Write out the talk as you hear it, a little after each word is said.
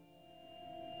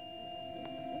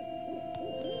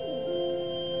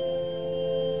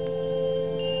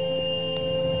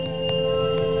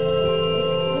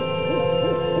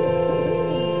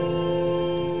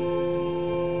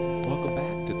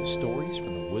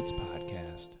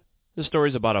This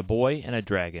story is about a boy and a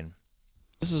dragon.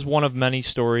 This is one of many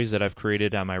stories that I've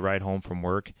created on my ride home from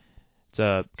work. It's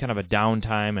a kind of a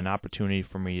downtime and opportunity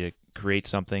for me to create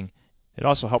something. It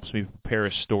also helps me prepare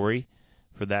a story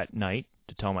for that night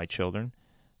to tell my children.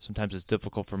 Sometimes it's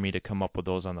difficult for me to come up with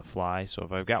those on the fly, so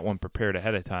if I've got one prepared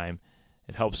ahead of time,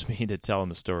 it helps me to tell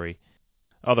them a story.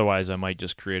 Otherwise, I might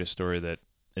just create a story that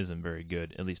isn't very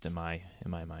good, at least in my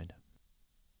mind.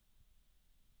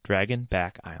 Dragon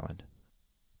Back Island.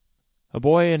 A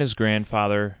boy and his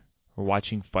grandfather were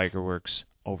watching fireworks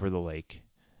over the lake.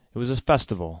 It was a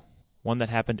festival, one that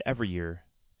happened every year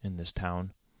in this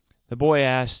town. The boy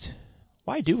asked,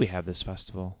 "Why do we have this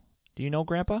festival? Do you know,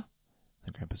 Grandpa?"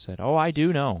 The grandpa said, "Oh, I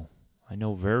do know. I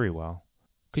know very well."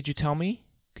 Could you tell me?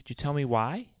 Could you tell me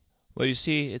why?" "Well, you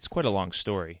see, it's quite a long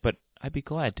story, but I'd be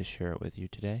glad to share it with you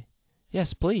today."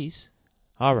 "Yes, please."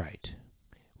 "All right.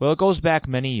 Well, it goes back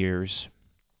many years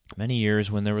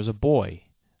when there was a boy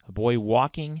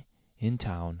walking in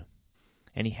town,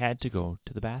 and he had to go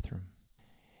to the bathroom.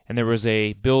 And there was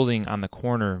a building on the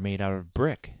corner made out of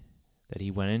brick that he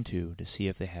went into to see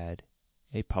if they had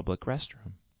a public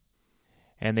restroom.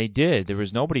 And they did. There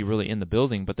was nobody really in the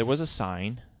building, but there was a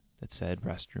sign that said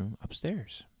restroom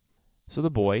upstairs. So the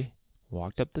boy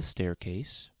walked up the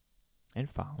staircase and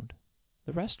found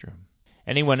the restroom.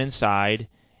 And he went inside,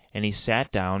 and he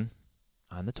sat down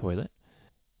on the toilet.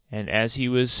 And as he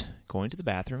was going to the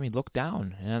bathroom, he looked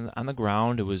down, and on the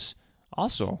ground it was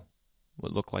also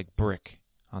what looked like brick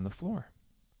on the floor.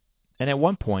 And at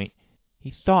one point,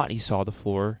 he thought he saw the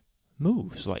floor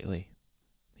move slightly.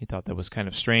 He thought that was kind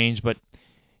of strange, but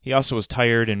he also was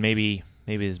tired, and maybe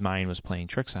his mind was playing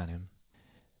tricks on him.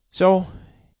 So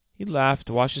he left,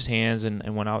 washed his hands,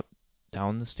 and went out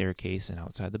down the staircase and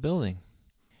outside the building.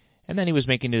 And then he was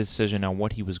making a decision on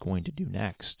what he was going to do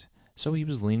next. So he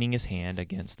was leaning his hand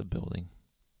against the building.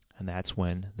 And that's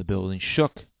when the building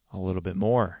shook a little bit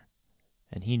more.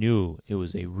 And he knew it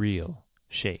was a real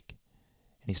shake.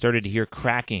 And he started to hear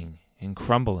cracking and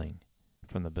crumbling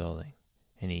from the building.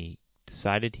 And he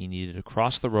decided he needed to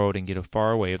cross the road and get as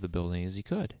far away of the building as he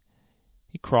could.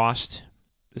 He crossed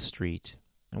the street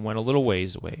and went a little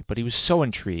ways away, but he was so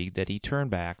intrigued that he turned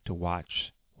back to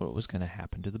watch what was going to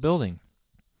happen to the building.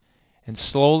 And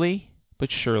slowly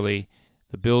but surely,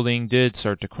 the building did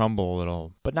start to crumble a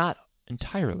little, but not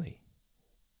entirely.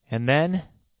 And then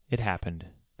it happened.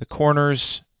 The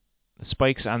corners, the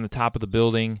spikes on the top of the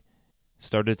building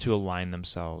started to align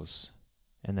themselves.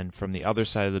 And then from the other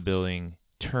side of the building,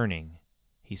 turning,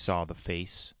 he saw the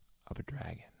face of a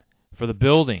dragon. For the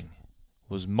building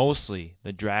was mostly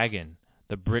the dragon,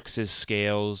 the bricks his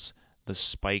scales, the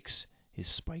spikes, his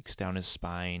spikes down his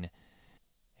spine,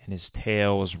 and his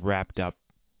tail was wrapped up.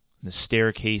 The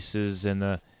staircases and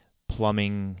the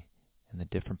plumbing and the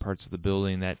different parts of the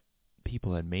building that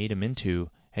people had made him into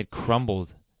had crumbled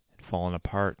and fallen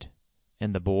apart.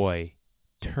 And the boy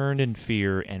turned in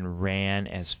fear and ran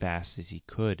as fast as he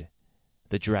could.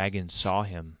 The dragon saw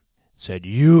him, said,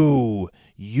 You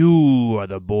are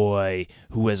the boy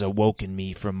who has awoken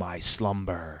me from my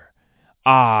slumber.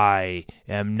 I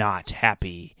am not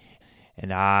happy,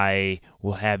 and I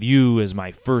will have you as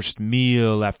my first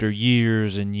meal after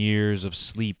years and years of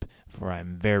sleep, for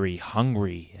I'm very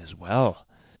hungry as well."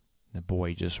 The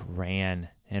boy just ran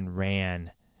and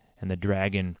ran, and the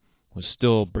dragon was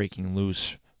still breaking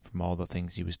loose from all the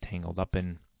things he was tangled up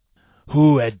in.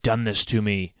 "Who had done this to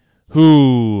me?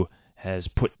 Who has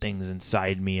put things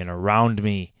inside me and around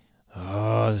me?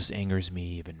 Oh, this angers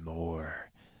me even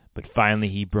more." But finally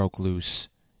he broke loose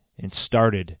and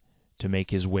started to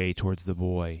make his way towards the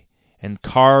boy. And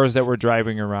cars that were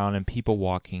driving around and people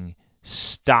walking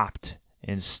stopped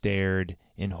and stared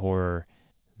in horror.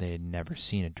 They had never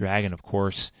seen a dragon, of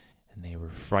course, and they were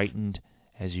frightened,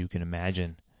 as you can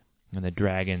imagine. And the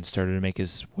dragon started to make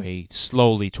his way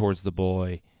slowly towards the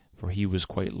boy, for he was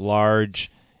quite large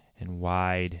and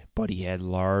wide, but he had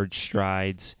large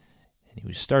strides, and he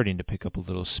was starting to pick up a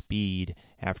little speed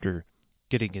after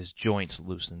getting his joints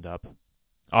loosened up.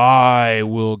 "I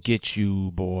will get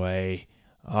you, boy.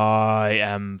 I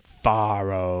am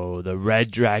Pharaoh, the red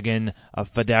dragon of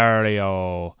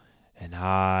Fidelio, and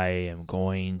I am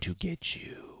going to get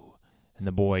you." And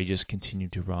the boy just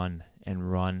continued to run and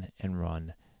run and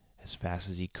run as fast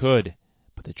as he could,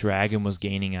 but the dragon was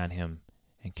gaining on him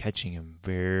and catching him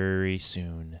very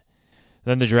soon.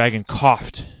 Then the dragon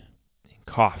coughed and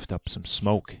coughed up some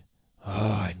smoke.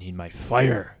 "Oh, I need my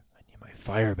fire. I need my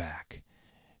fire back."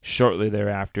 Shortly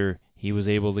thereafter, he was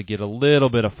able to get a little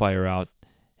bit of fire out,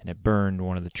 and it burned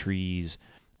one of the trees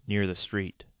near the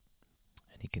street.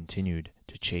 And he continued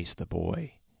to chase the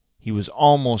boy. He was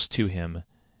almost to him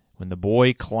when the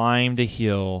boy climbed a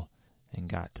hill and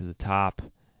got to the top,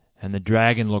 and the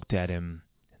dragon looked at him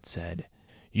and said,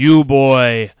 "You,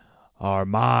 boy, are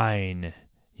mine.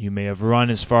 You may have run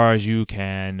as far as you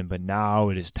can, but now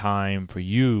it is time for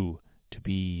you to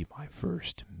be my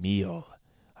first meal.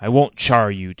 I won't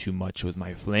char you too much with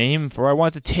my flame, for I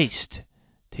want to taste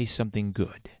something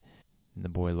good." And the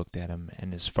boy looked at him,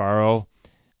 and as Pharaoh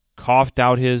coughed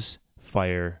out his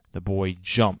fire, the boy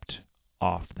jumped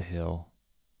off the hill.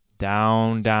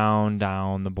 Down, down,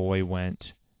 down the boy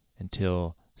went,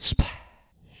 until,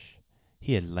 splash,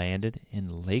 he had landed in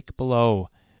the lake below.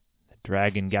 The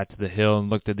dragon got to the hill and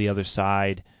looked at the other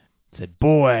side, and said,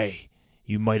 "Boy,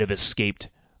 you might have escaped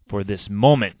for this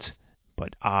moment,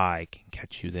 but I can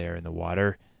catch you there in the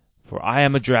water, for I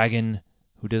am a dragon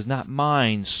who does not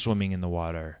mind swimming in the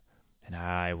water, and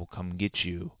I will come get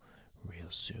you real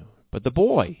soon." But the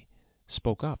boy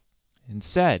spoke up and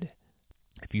said,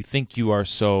 "If you think you are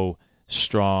so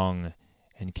strong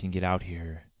and can get out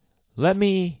here, let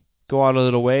me go out a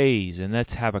little ways and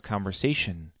let's have a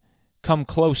conversation. Come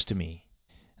close to me."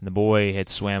 And the boy had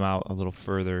swam out a little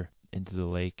further into the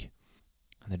lake,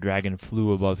 and the dragon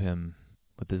flew above him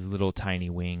with his little tiny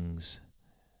wings.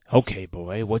 "Okay,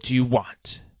 boy, what do you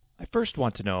want?" "I first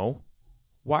want to know,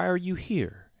 why are you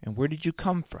here, and where did you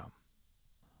come from?"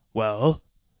 "Well,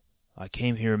 I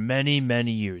came here many,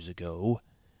 many years ago,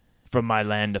 from my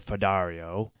land of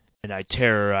Phardario, and I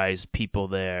terrorized people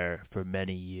there for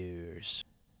many years.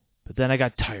 But then I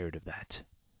got tired of that,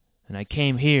 and I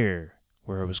came here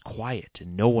where it was quiet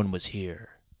and no one was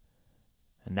here.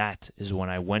 And that is when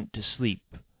I went to sleep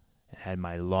and had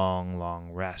my long,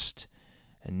 long rest.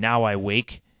 And now I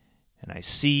wake, and I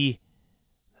see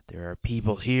that there are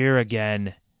people here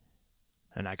again,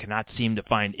 and I cannot seem to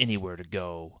find anywhere to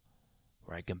go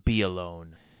where I can be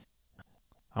alone.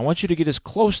 I want you to get as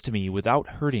close to me without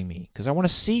hurting me, because I want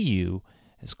to see you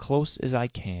as close as I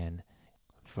can."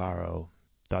 Pharaoh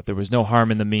thought there was no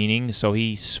harm in the meaning, so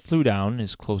he flew down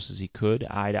as close as he could,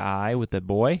 eye to eye with the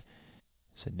boy.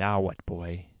 He said, "Now what,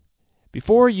 boy?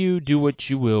 Before you do what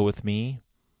you will with me,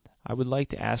 I would like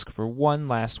to ask for one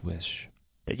last wish,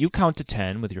 that you count to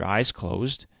 10 with your eyes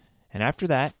closed, and after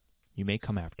that you may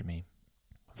come after me."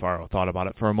 Pharaoh thought about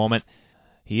it for a moment.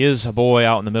 He is a boy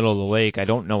out in the middle of the lake. I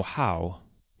don't know how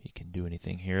he can do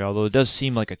anything here, although it does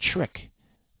seem like a trick,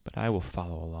 but I will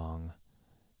follow along.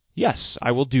 "Yes,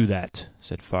 I will do that,"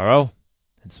 said Pharaoh.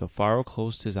 And so Pharaoh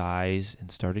closed his eyes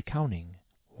and started counting.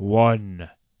 1,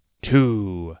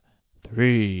 2,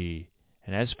 3.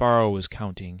 And as Pharaoh was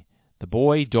counting, the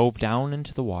boy dove down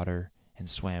into the water and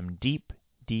swam deep,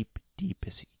 deep, deep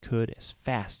as he could, as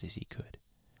fast as he could.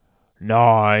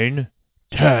 9,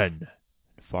 10.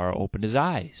 Pharaoh opened his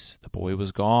eyes. The boy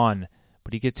was gone,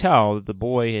 but he could tell that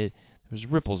there was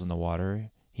ripples in the water.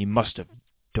 He must have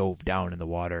dove down in the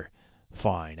water.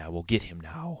 Fine, I will get him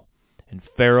now. And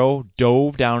Pharaoh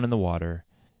dove down in the water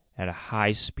at a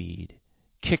high speed,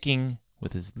 kicking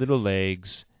with his little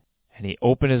legs, and he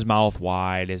opened his mouth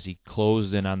wide as he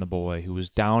closed in on the boy, who was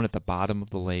down at the bottom of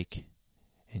the lake.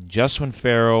 And just when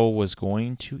Pharaoh was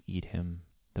going to eat him,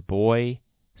 the boy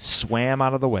swam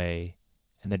out of the way,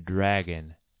 and the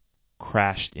dragon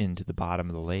crashed into the bottom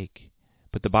of the lake.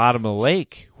 But the bottom of the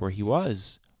lake, where he was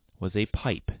a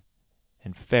pipe,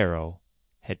 and Pharaoh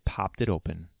had popped it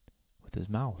open with his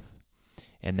mouth.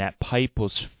 And that pipe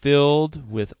was filled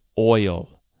with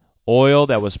oil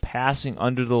that was passing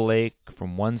under the lake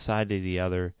from one side to the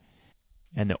other,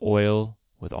 and the oil,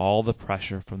 with all the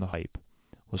pressure from the pipe,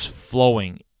 was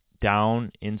flowing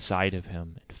down inside of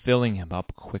him and filling him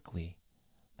up quickly.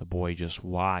 The boy just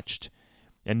watched,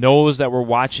 and those that were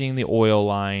watching the oil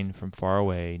line from far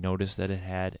away noticed that it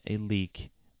had a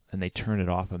leak, and they turned it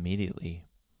off immediately.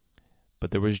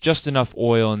 But there was just enough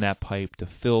oil in that pipe to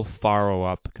fill Pharaoh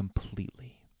up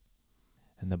completely.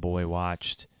 And the boy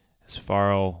watched as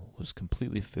Pharaoh was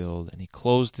completely filled, and he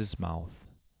closed his mouth,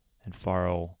 and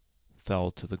Pharaoh fell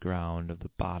to the ground of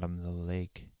the bottom of the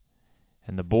lake.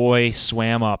 And the boy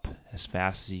swam up as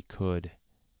fast as he could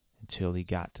until he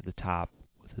got to the top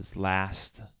with his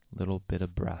last little bit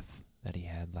of breath that he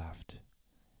had left.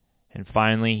 And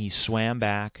finally he swam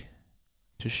back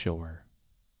to shore.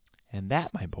 And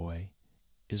that, my boy,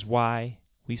 is why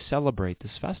we celebrate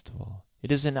this festival.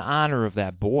 It is in honor of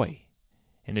that boy,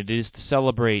 and it is to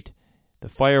celebrate the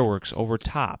fireworks over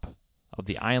top of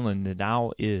the island that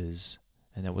now is,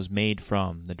 and that was made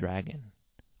from the dragon,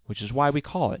 which is why we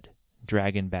call it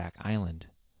Dragonback Island.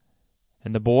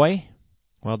 And the boy,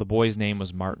 well, the boy's name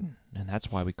was Martin, and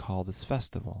that's why we call this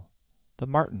festival the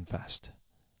Martin Fest.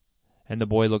 And the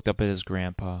boy looked up at his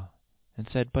grandpa and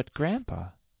said, "But Grandpa,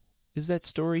 is that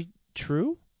story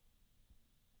true?"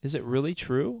 Is it really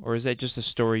true, or is that just a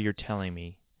story you're telling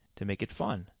me to make it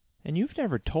fun? And you've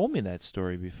never told me that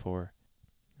story before."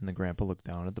 And the grandpa looked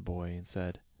down at the boy and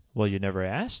said, "Well, you never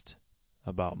asked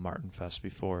about Martin Fest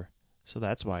before, so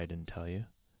that's why I didn't tell you.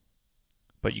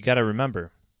 But you got to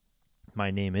remember,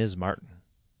 my name is Martin."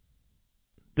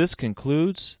 This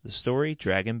concludes the story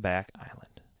Dragonback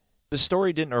Island. The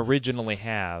story didn't originally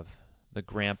have the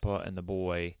grandpa and the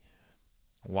boy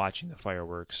watching the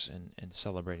fireworks and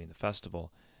celebrating the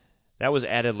festival. That was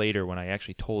added later when I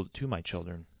actually told it to my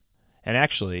children. And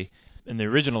actually, in the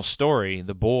original story,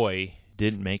 the boy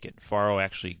didn't make it. Pharaoh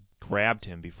actually grabbed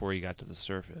him before he got to the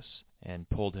surface and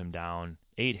pulled him down,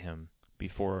 ate him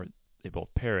before they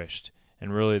both perished.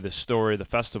 And really the story, the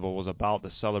festival, was about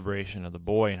the celebration of the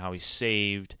boy and how he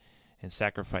saved and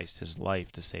sacrificed his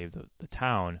life to save the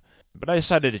town. But I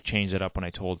decided to change it up when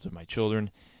I told it to my children,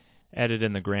 added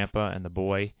in the grandpa and the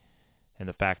boy, and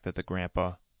the fact that the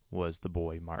grandpa was the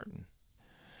boy Martin.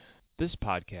 This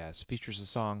podcast features the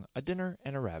song "A Dinner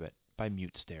and a Rabbit" by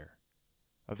Mute Stare,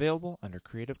 available under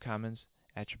Creative Commons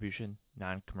Attribution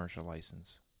Non-Commercial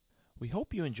License. We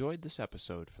hope you enjoyed this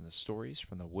episode from the Stories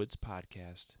from the Woods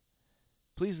podcast.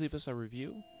 Please leave us a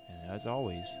review, and as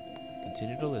always,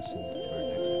 continue to listen to our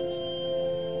next episode.